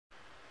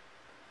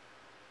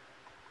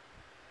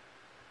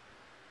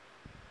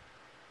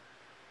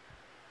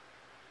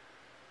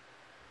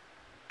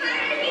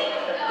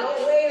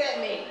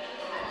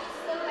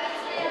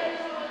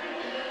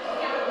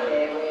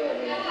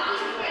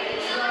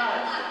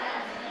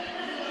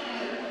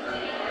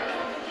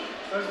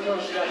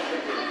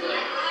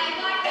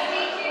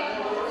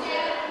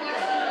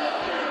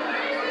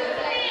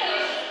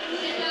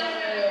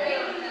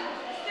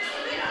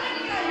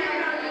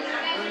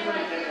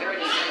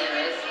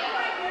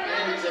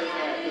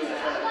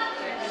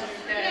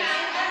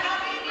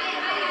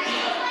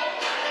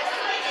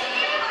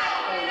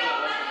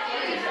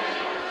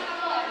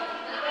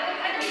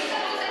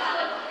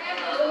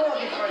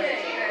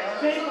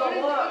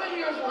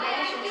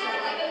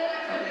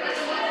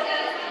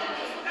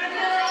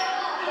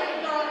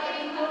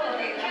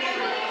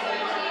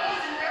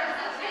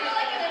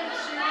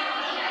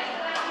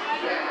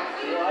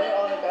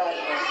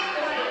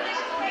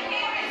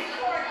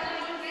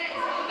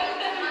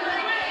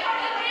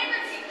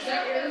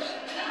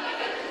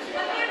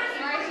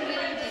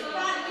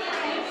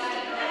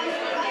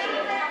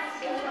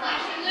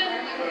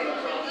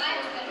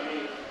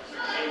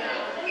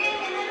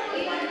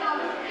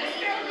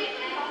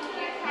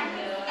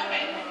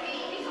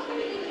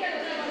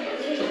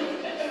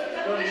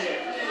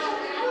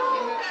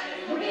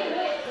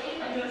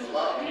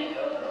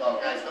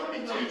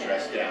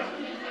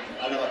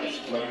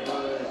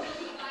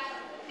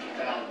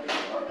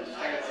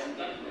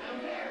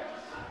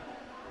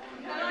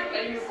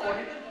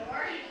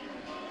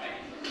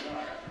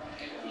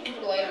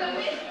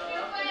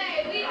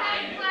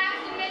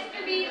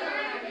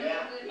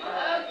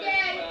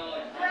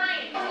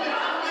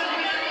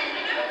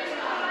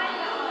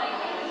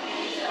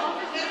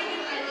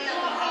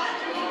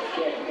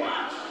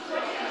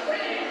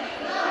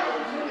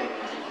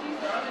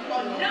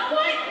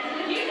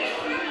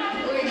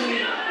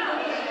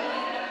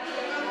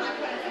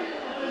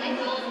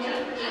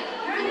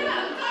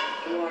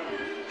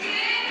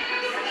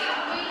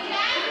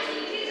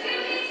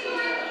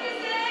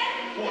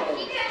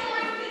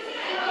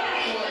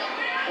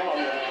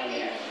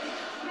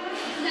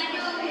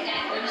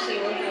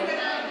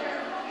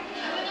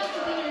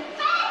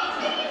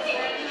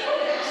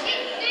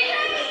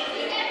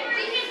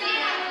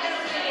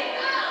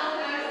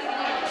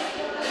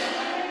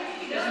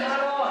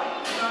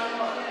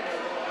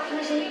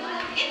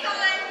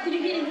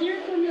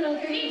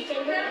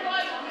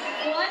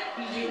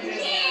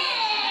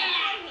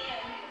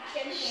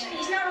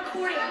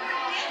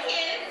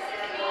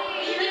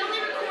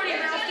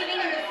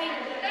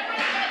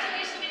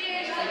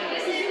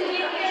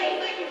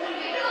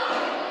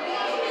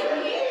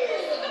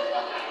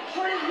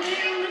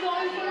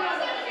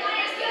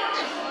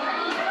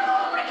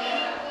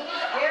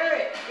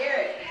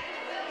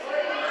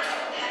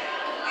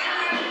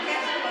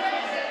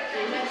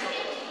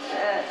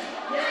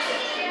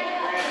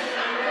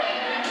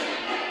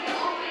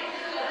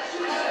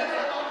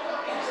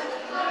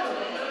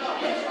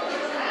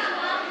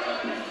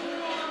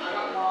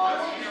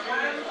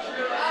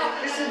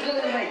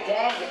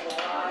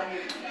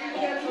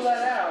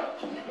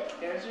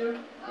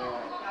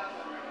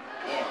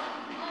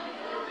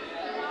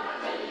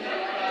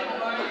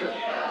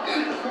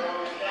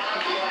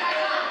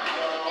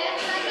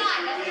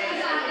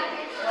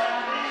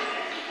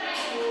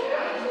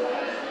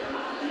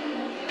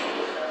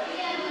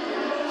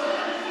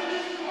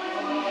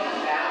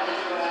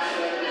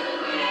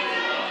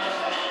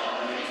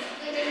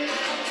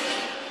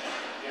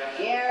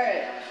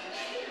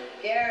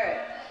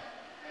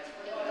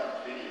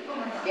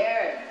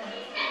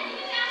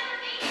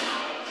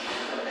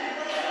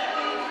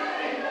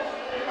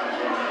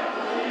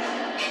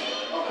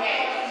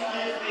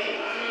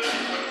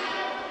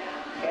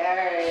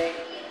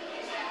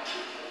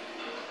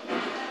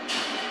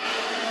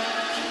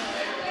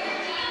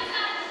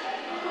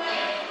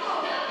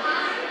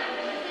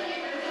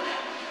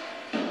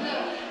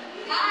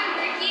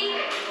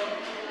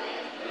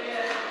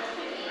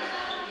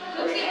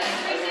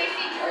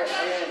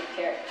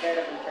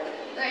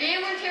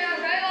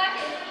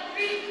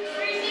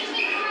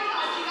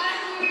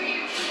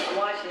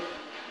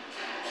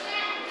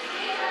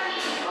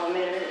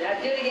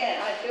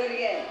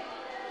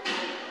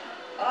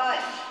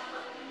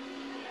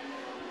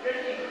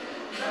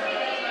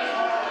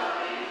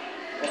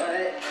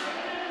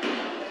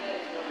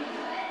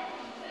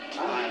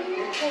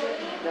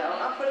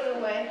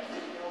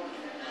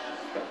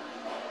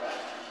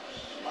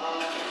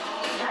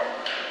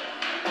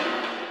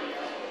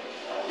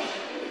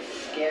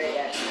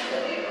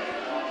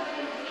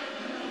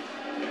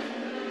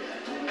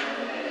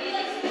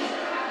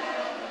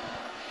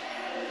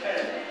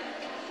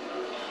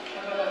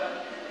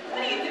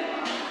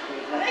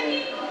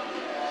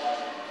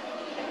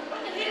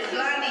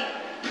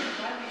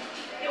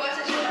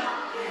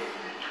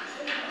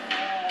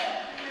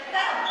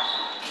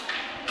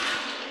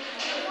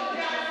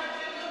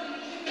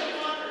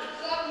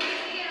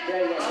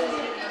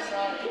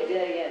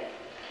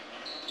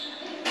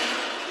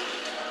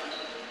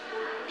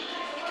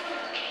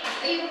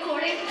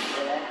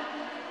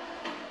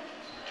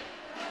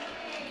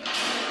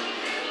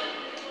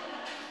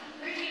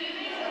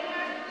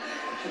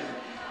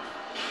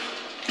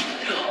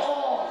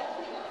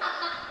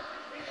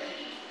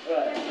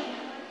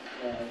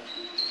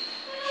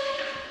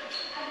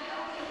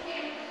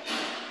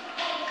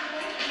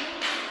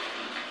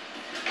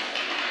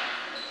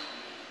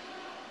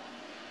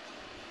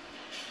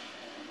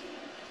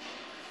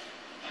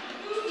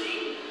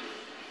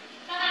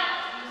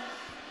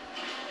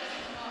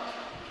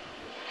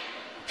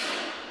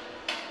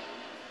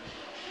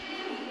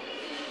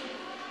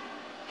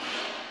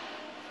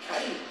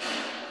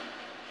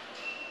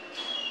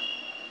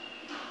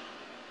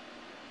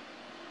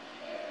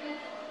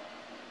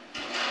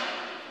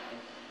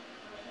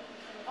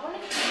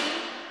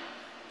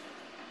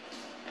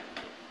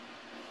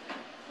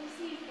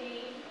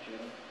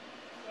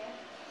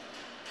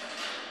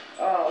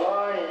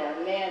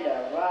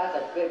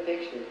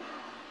picture.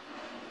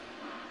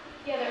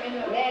 Yeah, they're in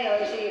the... Amanda,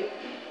 let me see you.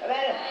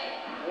 Amanda,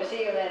 let me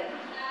see you, Amanda.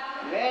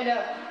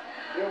 Amanda,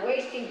 you're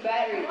wasting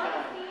battery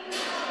time.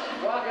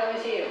 Walker, let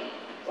me see you.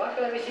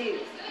 Walker, let me see you.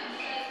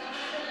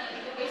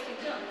 You're wasting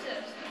film,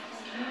 too.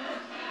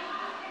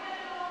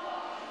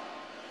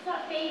 It's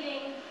not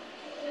fading.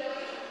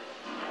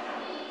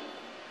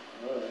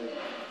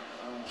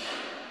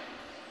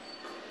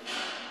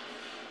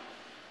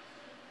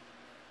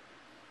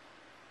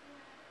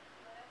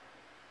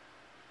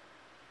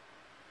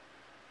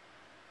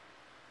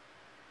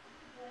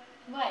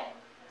 What?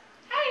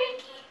 Hi,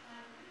 Ricky.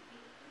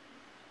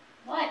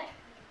 What?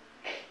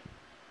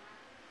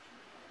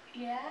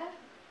 Yeah?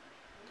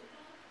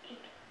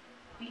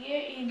 We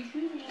are in 2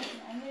 minutes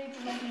and I'm going to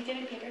do my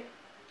dinner paper.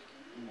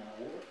 No,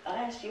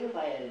 I asked you if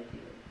I had a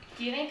paper.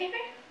 Do you have any paper?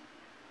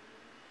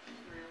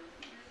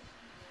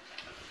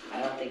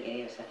 I don't think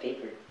any of us have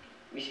paper.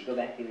 We should go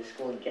back to the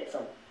school and get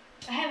some.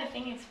 I have a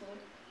thing in school.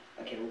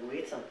 Okay, we'll go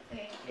get some.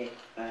 Okay. Okay,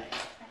 bye.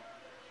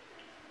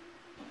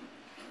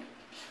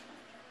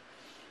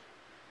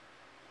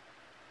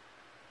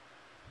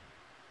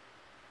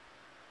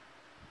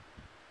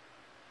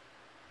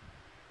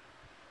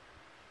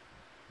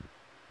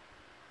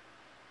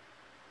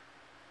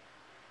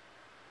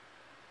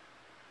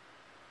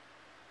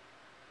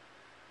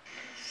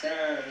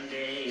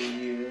 Someday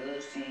you'll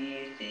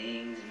see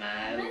things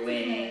my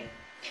way.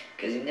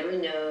 Cause you never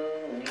know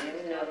when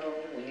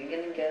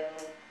you're gonna go.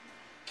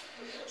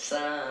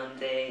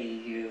 Someday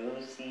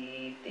you'll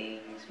see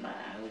things my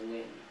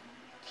way.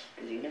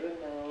 Cause you never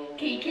know.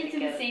 Okay, you can't do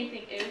the same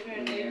thing over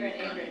and over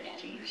and over again.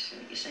 Jeez,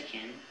 yes I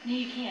can. No,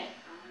 you can't.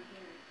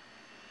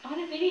 I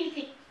want a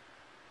videotape.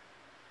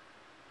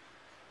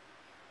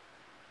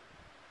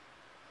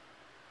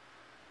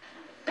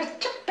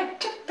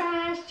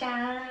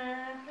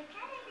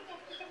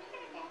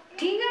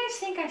 Do you guys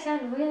think I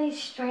sound really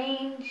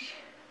strange?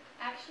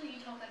 Actually, you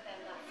talk like that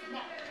a lot. No.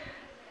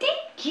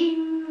 Thank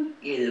you.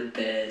 You're the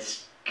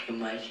best.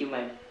 You're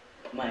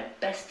my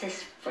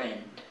bestest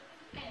friend.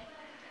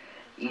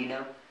 You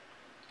know?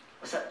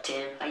 What's up,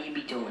 Tim? How you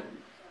be doing?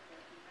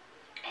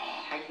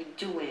 How you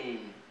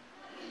doing?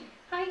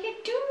 How you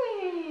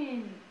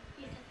doing?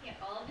 He's looking at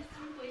all of his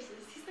different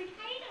voices. He's like,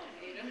 how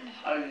you doing?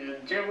 How you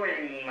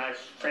doing, my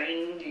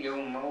friend? You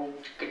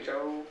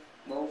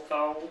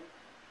mofo?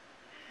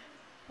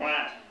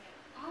 What?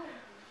 Oh.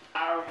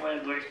 All my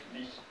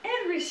listeners.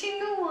 Every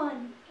single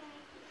one.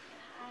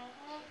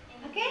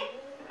 Okay?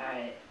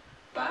 Alright.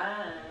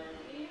 Bye.